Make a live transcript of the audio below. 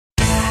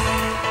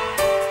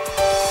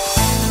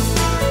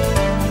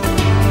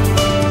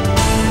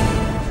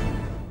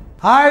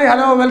Hi,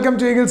 hello, welcome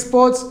to Eagle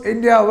Sports.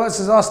 India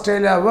versus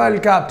Australia World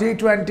Cup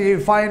T20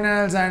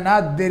 finals and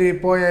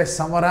అదిరిపోయే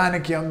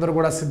సమరానికి అందరూ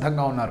కూడా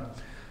సిద్ధంగా ఉన్నారు.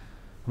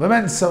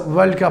 విమెన్స్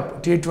వరల్డ్ కప్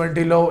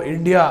T20లో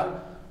ఇండియా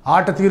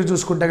ఆట తీరు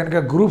చూసుకుంటే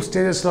కనుక గ్రూప్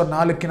స్టేజెస్లో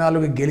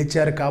 4-4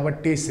 గెలిచారు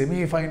కాబట్టి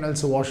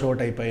సెమీఫైనల్స్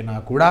వాషౌట్ అయిపోయినా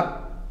కూడా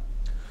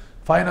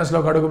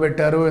ఫైనల్స్లోకి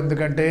అడుగుపెట్టారు.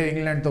 ఎందుకంటే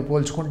ఇంగ్లాండ్తో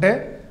పోల్చుకుంటే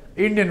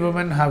Indian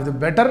women have the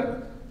better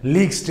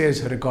league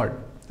stage record.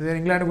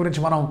 England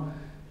గురించి మనం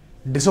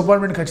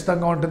డిసప్పాయింట్మెంట్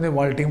ఖచ్చితంగా ఉంటుంది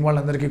వాళ్ళ టీం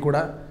వాళ్ళందరికీ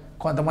కూడా.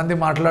 కొంతమంది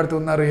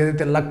మాట్లాడుతున్నారు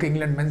ఏదైతే లక్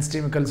ఇంగ్లాండ్ మెన్స్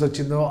టీం కలిసి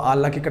వచ్చిందో ఆ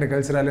లక్ ఇక్కడ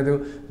కలిసి రాలేదు,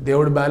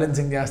 దేవుడు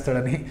బ్యాలెన్సింగ్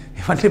చేస్తాడని.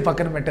 ఇవన్నీ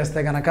పక్కన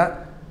పెట్టేస్తే కనుక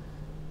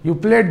you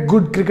played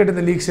good cricket in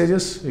the league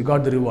stages, you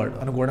got the reward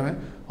అనుకోవడమే.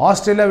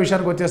 ఆస్ట్రేలియా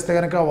విషయానికి వచ్చేస్తే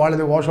కనుక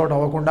వాళ్ళది వాషౌట్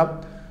అవ్వకుండా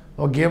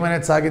ఒక గేమ్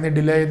అనేది సాగింది,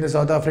 డిలే అయింది,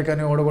 సౌత్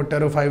ఆఫ్రికాని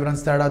ఓడగొట్టారు 5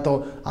 runs తేడాతో.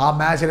 ఆ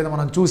మ్యాచ్ అనేది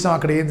మనం చూసాం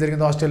అక్కడ ఏం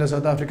జరిగిందో ఆస్ట్రేలియా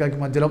సౌత్ ఆఫ్రికాకి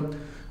మధ్యలో.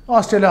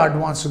 Australia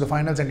advance to the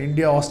finals and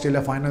India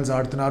Australia finals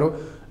ఆడుతున్నారు.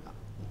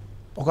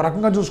 ఒక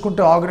రకంగా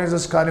చూసుకుంటే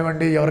ఆర్గనైజర్స్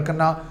కానివ్వండి,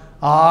 ఎవరికన్నా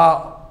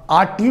ఆ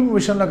టీం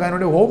విషయంలో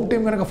కానివ్వండి, హోమ్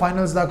టీం కనుక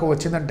ఫైనల్స్ దాకా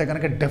వచ్చిందంటే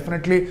కనుక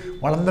డెఫినెట్లీ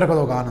వాళ్ళందరికీ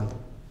అదొక ఆనందం.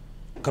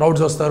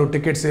 క్రౌడ్స్ వస్తారు,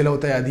 టికెట్స్ సేల్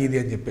అవుతాయి, అది ఇది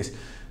అని చెప్పేసి.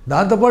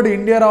 దాంతోపాటు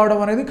ఇండియా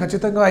రావడం అనేది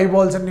ఖచ్చితంగా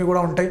ఐబాల్స్ అన్నీ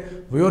కూడా ఉంటాయి,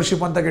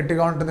 వ్యూవర్షిప్ అంతా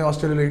గట్టిగా ఉంటుంది.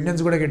 ఆస్ట్రేలియాలో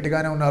ఇండియన్స్ కూడా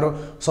గట్టిగానే ఉన్నారు.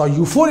 సో ఆ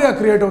యుఫోరియా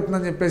క్రియేట్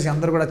అవుతుందని చెప్పేసి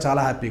అందరూ కూడా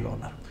చాలా హ్యాపీగా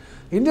ఉన్నారు.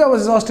 ఇండియా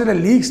వర్సెస్ ఆస్ట్రేలియా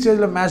లీగ్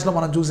స్టేజ్లో మ్యాచ్లో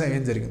మనం చూసాం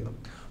ఏం జరిగిందో.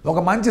 ఒక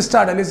మంచి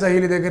స్టార్ట్ అలీసా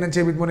హీలీ దగ్గర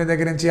నుంచి, బిద్ముని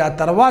దగ్గర నుంచి, ఆ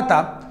తర్వాత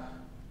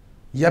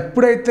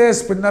ఎప్పుడైతే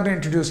స్పిన్నర్ని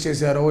ఇంట్రడ్యూస్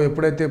చేశారో,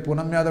 ఎప్పుడైతే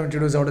పూనమ్ యాదవ్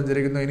ఇంట్రడ్యూస్ అవ్వడం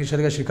జరిగిందో,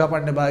 ఇనిషియల్గా శిఖా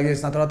పాండే బాగా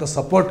చేసిన తర్వాత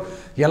సపోర్ట్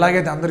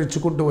ఎలాగైతే అందరూ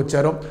ఇచ్చుకుంటూ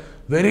వచ్చారో,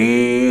 వెరీ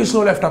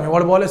స్లో లెఫ్ట్ ఆర్మ్.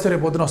 ఇవాళ బాల్ వేస్తే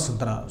రేపు పొద్దున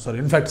వస్తుంటారా, sorry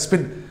in fact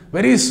spin,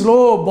 very slow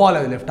ball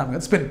అది లెఫ్ట్ ఆర్మ్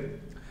కదా స్పిన్.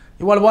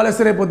 ఇవాళ బాల్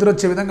వేస్తే రేపు పొద్దున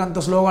వచ్చే విధంగా అంత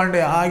స్లోగా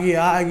అంటే ఆగి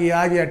ఆగి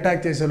ఆగి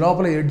అటాక్ చేసే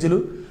లోపల ఎడ్జ్లు,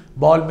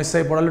 ball miss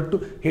అయిపోవడాలు,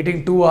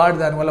 hitting too hard,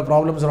 దానివల్ల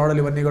ప్రాబ్లమ్స్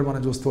రావడాలు ఇవన్నీ కూడా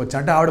మనం చూస్తూ వచ్చాం.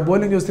 అంటే ఆవిడ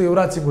బౌలింగ్ చూస్తే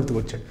యువరాజ్ సింగ్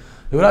గుర్తుకొచ్చాడు.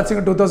 యువరాజ్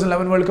సింగ్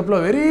 2011 వరల్డ్ కప్లో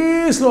very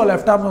slow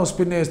left arm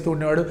spin వేస్తూ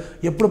ఉండేవాడు.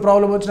 ఎప్పుడు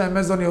ప్రాబ్లం వచ్చినా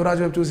ఎంఎస్ ధోని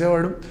యువరాజ్ వైపు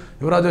చూసేవాడు.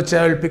 యువరాజ్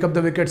వచ్చేవాడు, పికప్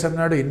ద వికెట్స్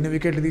అన్నాడు, ఎన్ని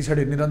వికెట్లు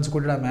తీశాడు, ఎన్ని రన్స్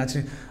కొట్టాడు, ఆ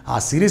మ్యాచ్ని ఆ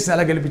సిరీస్ని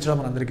ఎలా గెలిపించడం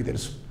మనందరికీ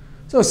తెలుసు.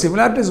 సో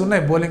సిమిలారిటీస్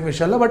ఉన్నాయి బౌలింగ్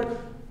విషయాల్లో. బట్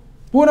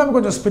పూనం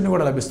కొంచెం స్పిన్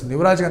కూడా లభిస్తుంది,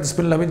 యువరాజ్కి అంత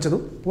స్పిన్ లభించదు,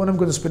 పూనం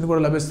కొంచెం స్పిన్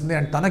కూడా లభిస్తుంది.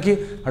 అండ్ తనకి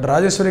అటు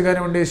రాజేశ్వరి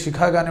కానివ్వండి,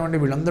 శిఖా కానివ్వండి,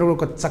 వీళ్ళందరూ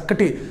ఒక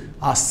చక్కటి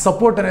ఆ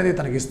సపోర్ట్ అనేది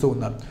తనకి ఇస్తూ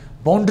ఉన్నారు.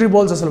 బౌండరీ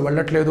బాల్స్ అసలు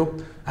వెళ్ళట్లేదు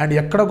అండ్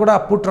ఎక్కడ కూడా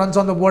put runs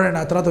on the board and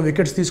ఆ తర్వాత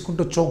వికెట్స్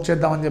తీసుకుంటూ చోక్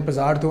చేద్దామని చెప్పేసి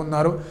ఆడుతూ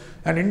ఉన్నారు.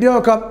 అండ్ ఇండియా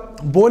ఒక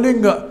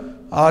బౌలింగ్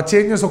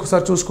చేంజెస్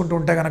ఒకసారి చూసుకుంటూ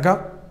ఉంటే కనుక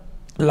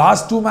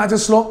లాస్ట్ 2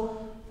 మ్యాచెస్లో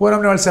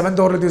పూనంని వాళ్ళు 7th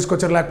ఓవర్లో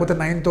తీసుకొచ్చారు, లేకపోతే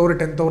 9th ఓవర్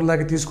 10th ఓవర్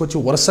దాకా తీసుకొచ్చి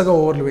వరుసగా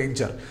ఓవర్లు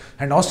వేయించారు.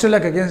 అండ్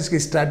ఆస్ట్రేలియాకి అగేన్స్ట్కి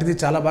ఈ స్ట్రాటజీ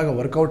చాలా బాగా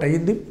వర్కౌట్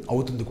అయ్యింది,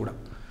 అవుతుంది కూడా.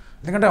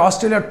 ఎందుకంటే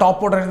ఆస్ట్రేలియా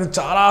టాప్ ఆర్డర్ అనేది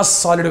చాలా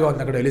సాలిడ్గా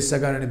ఉంది. అక్కడ ఎలిసా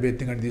కానీ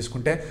బేతింగ్ అని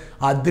తీసుకుంటే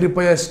ఆ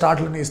అదిరిపోయే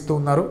స్టార్ట్లని ఇస్తూ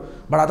ఉన్నారు.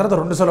 బట్ ఆ తర్వాత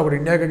 2 సార్లు ఒకటి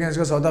ఇండియాకి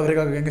అగేన్స్ట్గా, సౌత్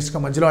ఆఫ్రికాకి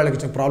అగేన్స్ట్గా మధ్యలో వాళ్ళకి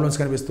వచ్చిన ప్రాబ్లమ్స్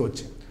కనిపిస్తూ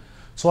వచ్చాయి.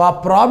 సో ఆ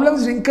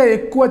ప్రాబ్లమ్స్ ఇంకా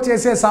ఎక్కువ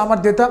చేసే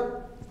సామర్థ్యత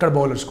ఇక్కడ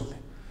బౌలర్స్కి ఉంది.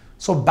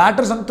 సో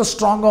బ్యాటర్స్ అంత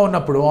స్ట్రాంగ్గా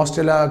ఉన్నప్పుడు,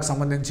 ఆస్ట్రేలియాకి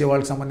సంబంధించి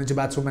వాళ్ళకి సంబంధించి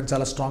బ్యాట్స్మెన్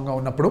చాలా స్ట్రాంగ్గా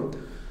ఉన్నప్పుడు,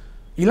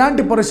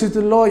 ఇలాంటి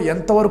పరిస్థితుల్లో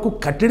ఎంతవరకు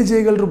కట్టడి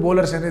చేయగలరు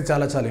బౌలర్స్ అనేది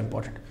చాలా చాలా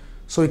ఇంపార్టెంట్.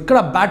 సో ఇక్కడ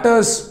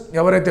బ్యాటర్స్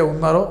ఎవరైతే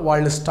ఉన్నారో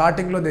వాళ్ళు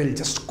స్టార్టింగ్లో they will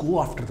just go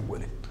after the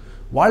bowling.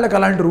 వాళ్ళకి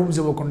అలాంటి రూమ్స్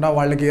ఇవ్వకుండా,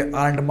 వాళ్ళకి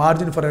అలాంటి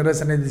మార్జిన్ ఫర్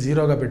ఎర్రర్స్ అనేది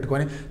 0గా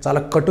పెట్టుకొని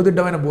చాలా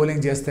కట్టుదిట్టమైన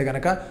బౌలింగ్ చేస్తే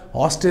కనుక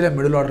ఆస్ట్రేలియా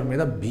మిడిల్ ఆర్డర్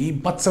మీద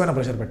బీభత్సమైన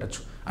ప్రెషర్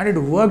పెట్టచ్చు. And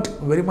it worked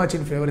very much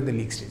in favour in the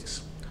league stages.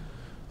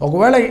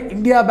 ఒకవేళ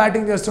ఇండియా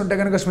బ్యాటింగ్ చేస్తుంటే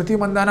కనుక స్మృతి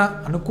మందాన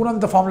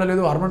అనుకున్నంత ఫామ్లో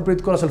లేదు,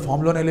 హర్మన్ప్రీత్ కౌర్ అసలు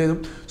ఫామ్లోనే లేదు.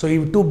 సో ఈ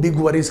 2 బిగ్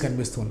వరీస్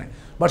కనిపిస్తున్నాయి.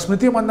 బట్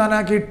స్మృతి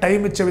మందానాకి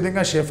టైం ఇచ్చే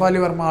విధంగా షెఫాలి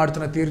వర్మ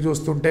ఆడుతున్న తీరు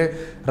చూస్తుంటే,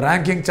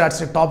 ర్యాంకింగ్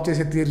చార్ట్స్ని టాప్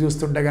చేసే తీరు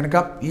చూస్తుంటే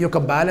కనుక ఈ యొక్క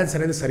బ్యాలెన్స్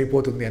అనేది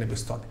సరిపోతుంది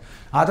అనిపిస్తుంది.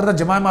 ఆ తర్వాత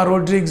జమైమా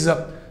రోడ్రిగ్స్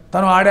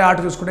తను ఆడే ఆట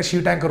చూసుకుంటే షీ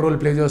ట్యాంకర్ రోల్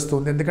ప్లే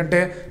చేస్తుంది. ఎందుకంటే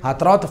ఆ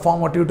తర్వాత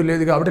ఫామ్ అటు ఇటు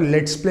లేదు కాబట్టి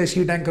let's play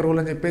she tanker role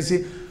అని చెప్పేసి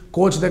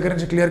కోచ్ దగ్గర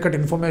నుంచి క్లియర్ కట్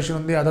ఇన్ఫర్మేషన్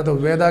ఉంది. ఆ తర్వాత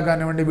వేదా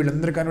కానివ్వండి,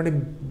 వీళ్ళందరూ కానివ్వండి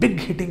బిగ్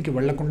హిట్టింగ్కి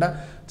వెళ్లకుండా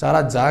చాలా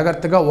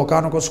జాగ్రత్తగా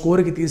ఒకానొక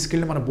స్కోర్కి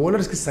తీసుకెళ్ళి మన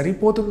బౌలర్స్కి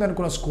సరిపోతుంది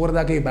అనుకున్న స్కోర్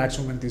దాకా ఈ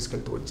బ్యాట్స్మెన్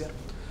తీసుకెళ్తూ వచ్చారు.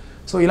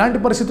 సో ఇలాంటి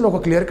పరిస్థితుల్లో ఒక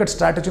క్లియర్ కట్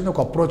స్ట్రాటజీ ఉంది,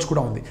 ఒక అప్రోచ్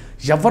కూడా ఉంది.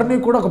 ఎవరిని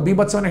కూడా ఒక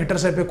బీభత్సమైన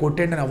హిట్టర్స్ అయిపోయి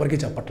కొట్టేయండి అని ఎవరికి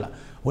చెప్పట్లా,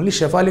 ఓన్లీ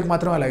షెఫాలీకి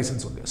మాత్రమే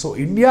లైసెన్స్ ఉంది. సో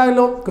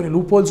ఇండియాలో కొన్ని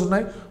లూప్ హోల్స్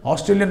ఉన్నాయి.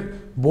 ఆస్ట్రేలియన్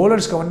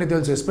బౌలర్స్కి అవన్నీ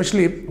తెలుసు,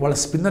 ఎస్పెషలీ వాళ్ళ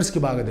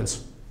స్పిన్నర్స్కి బాగా తెలుసు.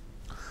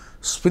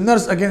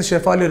 స్పిన్నర్స్ అగేన్స్ట్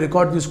షెఫాలీ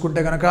రికార్డ్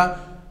తీసుకుంటే కనుక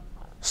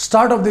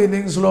స్టార్ట్ ఆఫ్ ది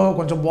ఇన్నింగ్స్లో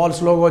కొంచెం బాల్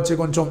స్లోగా వచ్చి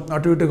కొంచెం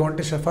అటు ఇటుగా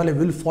ఉంటే షెఫాలీ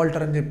విల్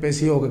ఫాల్టర్ అని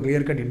చెప్పేసి ఒక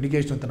క్లియర్ కట్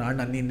ఇండికేషన్ తన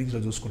ఆడిన అన్ని ఇన్నింగ్స్లో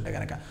చూసుకుంటే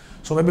కనుక.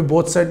 సో మేబీ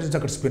బోత్ సైడ్ నుంచి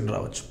అక్కడ స్పిన్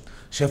రావచ్చు.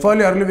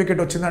 షెఫాలీ ఎర్లీ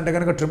వికెట్ వచ్చిందంటే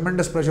కనుక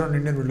tremendous pressure on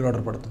Indian middle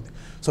order పడుతుంది.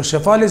 సో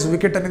షెఫాలీస్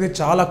వికెట్ అనేది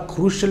చాలా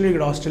క్రూషియల్లీ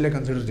ఇక్కడ ఆస్ట్రేలియా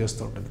కన్సిడర్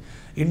చేస్తూ ఉంటుంది.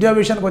 ఇండియా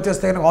విషయానికి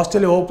వచ్చేస్తే కనుక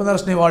ఆస్ట్రేలియా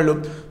ఓపెనర్స్ని వాళ్ళు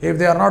if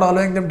they are not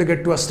allowing them to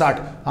get to a start,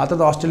 ఆ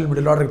తర్వాత ఆస్ట్రేలియన్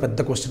మిడిల్ ఆర్డర్కి పెద్ద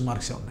క్వశ్చన్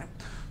మార్క్సే ఉన్నాయి.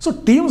 సో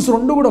టీమ్స్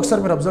 2 కూడా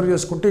ఒకసారి మీరు అబ్జర్వ్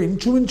చేసుకుంటే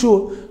ఇంచుమించు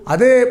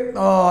అదే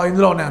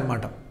ఇందులో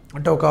ఉన్నాయన్నమాట.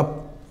 అంటే ఒక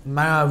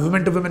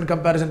విమెన్ టు విమెన్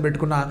కంపారిజన్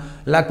పెట్టుకున్నా,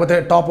 లేకపోతే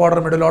top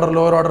order, middle order,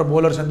 lower order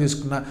bowlers అని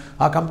తీసుకున్నా,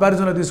 ఆ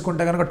కంపారిజన్లో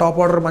తీసుకుంటే కనుక టాప్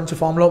ఆర్డర్ మంచి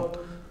ఫామ్లో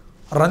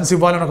రన్స్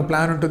ఇవ్వాలని ఒక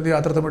ప్లాన్ ఉంటుంది, ఆ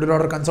తర్వాత మిడిల్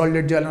ఆర్డర్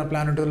కన్సాలిడేట్ చేయాలన్న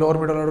ప్లాన్ ఉంటుంది, లోవర్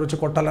మిడిల్ ఆర్డర్ వచ్చి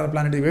కొట్టాలన్న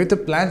ప్లాన్ ఉంటుంది. ఏవైతే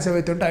ప్లాన్స్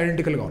ఏవైతే ఉంటే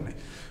ఐడెంటికల్గా ఉన్నాయి.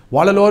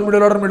 వాళ్ళ lower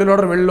middle order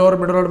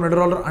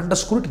middle order under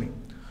scrutiny.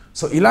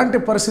 So ఇలాంటి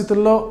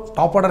పరిస్థితుల్లో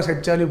టాప్ ఆర్డర్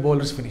సెట్ చేయాలి,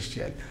 బౌలర్స్ ఫినిష్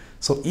చేయాలి.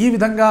 సో ఈ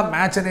విధంగా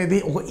మ్యాచ్ అనేది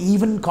ఒక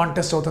ఈవెన్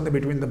కాంటెస్ట్ అవుతుంది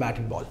between the bat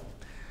and ball.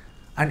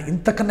 And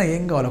ఇంతకన్నా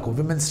ఏం కావాలి ఒక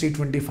విమెన్స్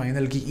T20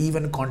 ఫైనల్కి?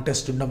 ఈవెన్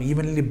కాంటెస్ట్ ఉండడం,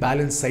 ఈవెన్లీ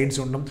బ్యాలెన్స్ సైడ్స్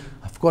ఉండడం.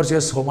 అఫ్కోర్స్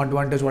ఎస్, హోమ్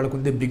అడ్వాంటేజ్ వాళ్ళకు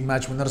ఉంది, బిగ్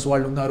మ్యాచ్ విన్నర్స్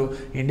వాళ్ళు ఉన్నారు,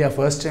 ఇండియా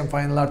ఫస్ట్ టైం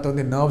ఫైనల్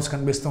ఆడుతుంది, నర్వ్స్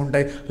కనిపిస్తూ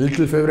ఉంటాయి,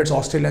 లిటిల్ ఫేవరెట్స్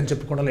ఆస్ట్రేలియా అని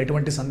చెప్పుకోవడం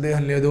ఎటువంటి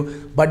సందేహం లేదు.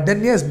 But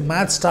then yes,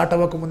 match start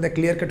అవ్వకముందే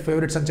క్లియర్ కట్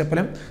ఫేవరెట్స్ అని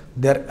చెప్పలేం.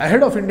 They are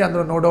ahead of India,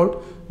 అందులో నో డౌట్.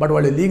 బట్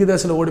వాళ్ళు లీగ్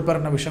దశలో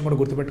ఓడిపోయారన్న విషయం కూడా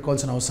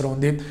గుర్తుపెట్టుకోవాల్సిన అవసరం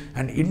ఉంది.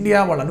 అండ్ ఇండియా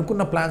వాళ్ళు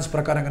అనుకున్న ప్లాన్స్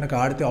ప్రకారం కనుక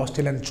ఆడితే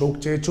ఆస్ట్రేలియాని చోక్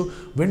చేయొచ్చు.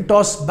 Win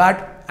toss,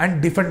 bat and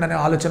defend అనే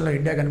ఆలోచనలో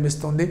ఇండియా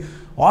కనిపిస్తుంది.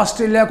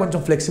 ఆస్ట్రేలియా కొంచెం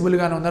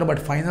ఫ్లెక్సిబుల్గానే ఉన్నారు,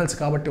 బట్ ఫైనల్స్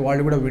కాబట్టి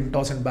వాళ్ళు కూడా win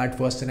toss and bat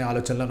first అనే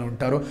ఆలోచనలోనే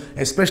ఉంటారు,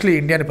 ఎస్పెషల్లీ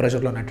ఇండియాని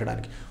ప్రెషర్లో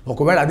నెట్టడానికి.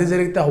 ఒకవేళ అది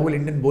జరిగితే how will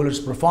Indian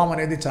bowlers perform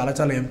అనేది చాలా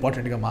చాలా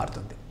ఇంపార్టెంట్గా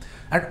మారుతుంది.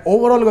 అండ్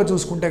ఓవరాల్గా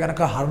చూసుకుంటే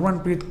కనుక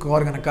హర్మన్ప్రీత్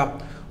కౌర్ కనుక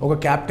ఒక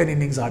క్యాప్టెన్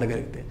ఇన్నింగ్స్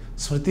ఆడగలిగితే,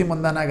 స్మృతి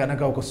మందానా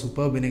కనుక ఒక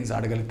సూపర్బ్ ఇన్నింగ్స్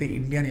ఆడగలిగితే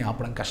ఇండియాని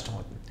ఆపడం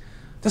కష్టమవుతుంది.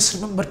 జస్ట్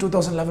రిమెంబర్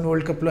 2011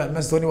 వరల్డ్ కప్లో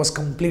MS Dhoni was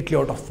completely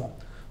out of form.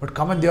 But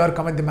come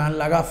the man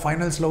లాగా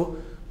ఫైనల్స్లో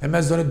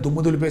MS ధోని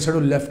దుమ్ము దులిపేశాడు.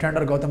 లెఫ్ట్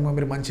హ్యాండర్ గౌతమ్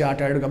గంభీర్ మంచి ఆట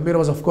ఆడాడు. Gambhir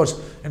was of course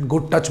in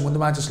good touch. ముందు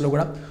మ్యాచెస్లో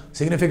కూడా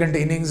సిగ్నిఫికెంట్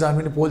ఇన్నింగ్స్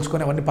అన్ని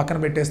పోల్చుకొని అవన్నీ పక్కన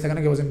పెట్టేస్తే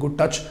కనుక was in good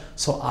touch.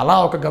 So అలా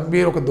ఒక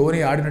గంభీర్, ఒక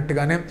ధోని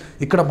ఆడినట్టుగానే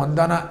ఇక్కడ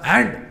మందానా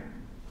అండ్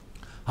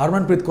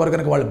హర్మన్ప్రీత్ కౌర్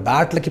కనుక వాళ్ళ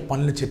బ్యాట్లకి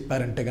పనులు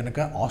చెప్పారంటే కనుక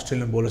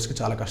ఆస్ట్రేలియన్ బౌలర్స్కి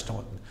చాలా కష్టం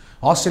అవుతుంది.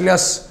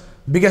 ఆస్ట్రేలియాస్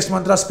బిగ్గెస్ట్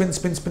మంత్ర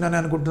స్పిన్ అని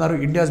అనుకుంటున్నారు.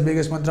 ఇండియాస్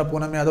బిగ్గెస్ట్ మంత్ర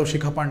పూనమ్ యాదవ్,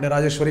 శిఖా పాండే,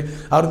 రాజేశ్వరి,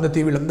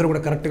 అరుంధతి వీళ్ళందరూ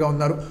కూడా కరెక్ట్గా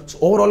ఉన్నారు. So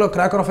overall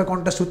cracker of a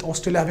contest with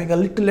Australia having a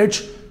little edge.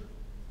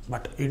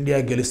 But India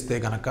గెలిస్తే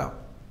కనుక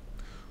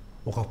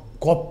ఒక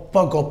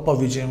గొప్ప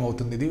విజయం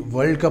అవుతుంది. ఇది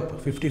world cup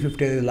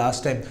 50-50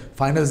 last time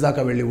finals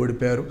దాకా వెళ్ళి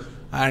ఓడిపోయారు.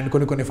 అండ్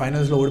కొన్ని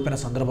ఫైనల్స్లో ఓడిపోయిన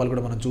సందర్భాలు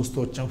కూడా మనం చూస్తూ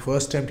వచ్చాం.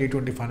 ఫస్ట్ టైం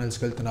T20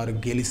 ఫైనల్స్కి వెళ్తున్నారు,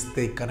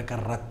 గెలిస్తే కనుక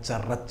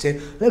రచ్చే.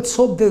 Let's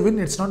hope they win.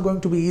 It's not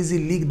going to be easy.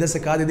 League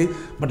దశ కాదు ఇది,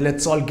 but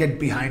let's all get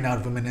behind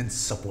hour women and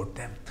support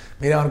them.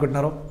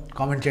 మీరేమనుకుంటున్నారో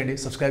comment చేయండి,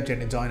 సబ్స్క్రైబ్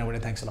చేయండి, జాయిన్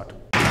అవ్వండి. Thanks a lot.